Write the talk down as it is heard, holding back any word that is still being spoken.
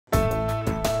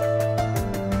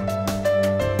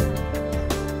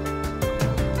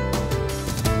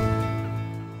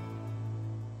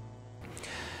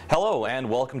Hello and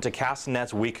welcome to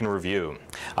Castanet's Week in Review.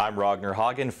 I'm Ragnar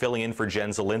Haagen, filling in for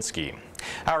Jen Zielinski.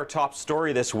 Our top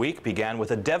story this week began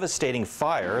with a devastating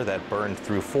fire that burned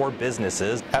through 4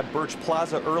 businesses at Birch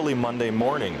Plaza early Monday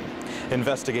morning.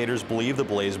 Investigators believe the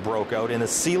blaze broke out in the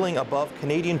ceiling above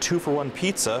Canadian 2-for-1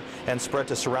 Pizza and spread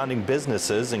to surrounding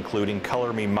businesses including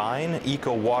Color Me Mine,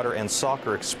 Eco Water and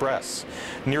Soccer Express.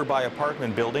 Nearby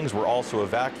apartment buildings were also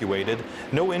evacuated.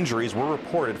 No injuries were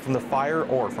reported from the fire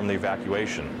or from the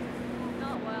evacuation.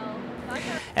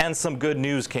 And some good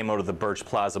news came out of the Birch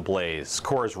Plaza blaze.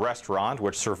 Cora's Restaurant,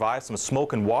 which survived some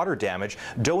smoke and water damage,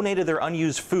 donated their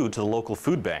unused food to the local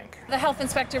food bank. The health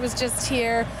inspector was just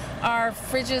here. Our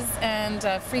fridges and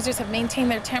freezers have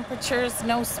maintained their temperatures.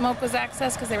 No smoke was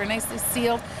accessed because they were nicely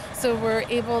sealed. So we're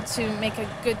able to make a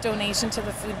good donation to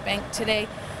the food bank today.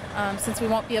 Since we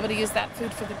won't be able to use that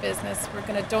food for the business, we're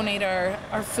going to donate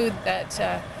our food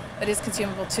that is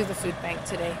consumable to the food bank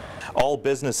today. All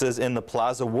businesses in the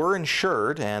plaza were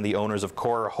insured, and the owners of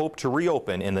Cora hope to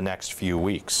reopen in the next few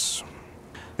weeks.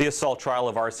 The assault trial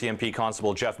of RCMP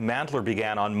Constable Jeff Mantler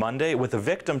began on Monday, with the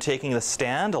victim taking the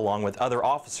stand along with other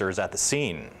officers at the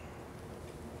scene.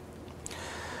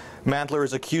 Mantler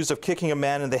is accused of kicking a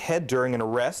man in the head during an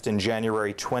arrest in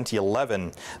January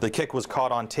 2011. The kick was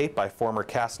caught on tape by former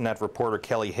Castanet reporter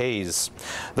Kelly Hayes.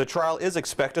 The trial is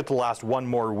expected to last one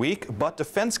more week, but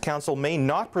defense counsel may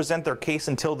not present their case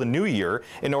until the new year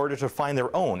in order to find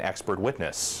their own expert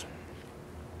witness.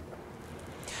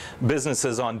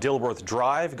 Businesses on Dilworth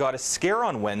Drive got a scare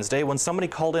on Wednesday when somebody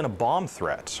called in a bomb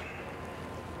threat.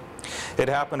 It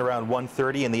happened around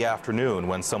 1:30 in the afternoon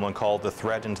when someone called the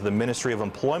threat into the Ministry of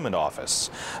Employment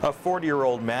office. A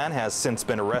 40-year-old man has since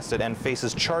been arrested and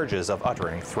faces charges of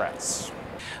uttering threats.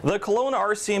 The Kelowna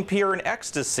RCMP are in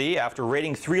ecstasy after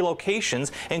raiding 3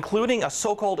 locations, including a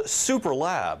so-called super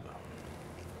lab.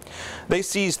 They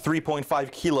seized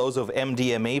 3.5 kilos of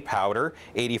MDMA powder,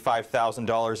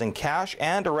 $85,000 in cash,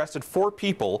 and arrested 4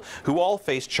 people who all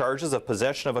face charges of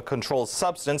possession of a controlled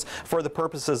substance for the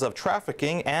purposes of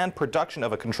trafficking and production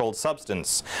of a controlled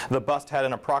substance. The bust had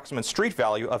an approximate street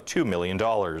value of $2 million.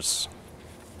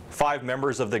 5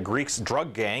 members of the Greeks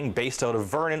drug gang based out of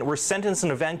Vernon were sentenced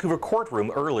in a Vancouver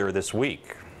courtroom earlier this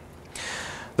week.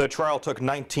 The trial took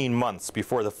 19 months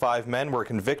before the 5 men were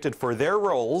convicted for their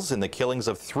roles in the killings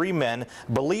of 3 men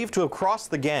believed to have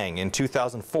crossed the gang in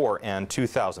 2004 and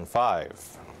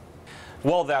 2005.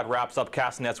 Well, that wraps up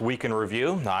Castanet's Week in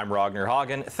Review. I'm Ragnar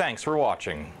Haagen. Thanks for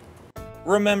watching.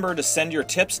 Remember to send your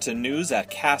tips to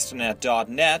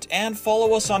news@castanet.net and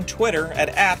follow us on Twitter at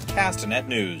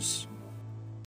 @CastanetNews.